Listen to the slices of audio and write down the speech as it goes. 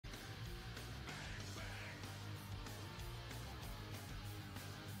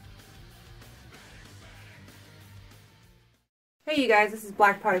Hey you guys, this is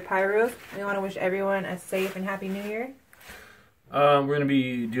Black Powder Pyros. We want to wish everyone a safe and happy new year. We're going to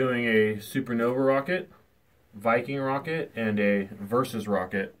be doing a Supernova rocket, Viking rocket, and a Versus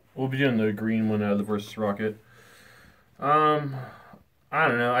rocket. We'll be doing the green one out of the Versus rocket. I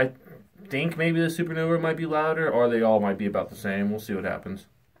don't know. I think maybe the Supernova might be louder, or they all might be about the same. We'll see what happens.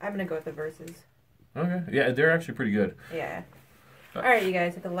 I'm going to go with the Versus. Okay. Yeah, they're actually pretty good. Yeah. Alright you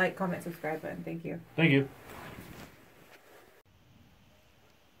guys, hit the like, comment, subscribe button. Thank you. Thank you.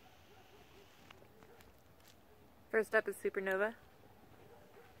 First up is Supernova.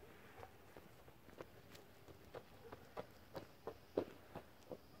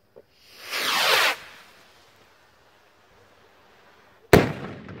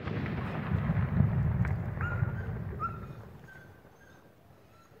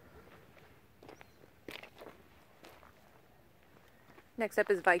 Next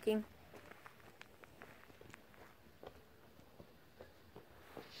up is Viking.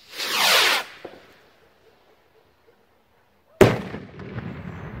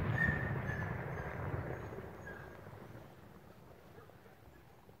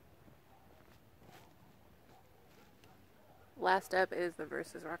 Last up is the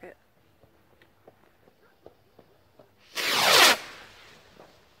Versus rocket.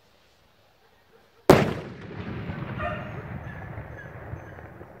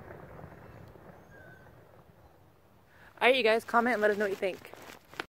 Alright you guys, comment and let us know what you think.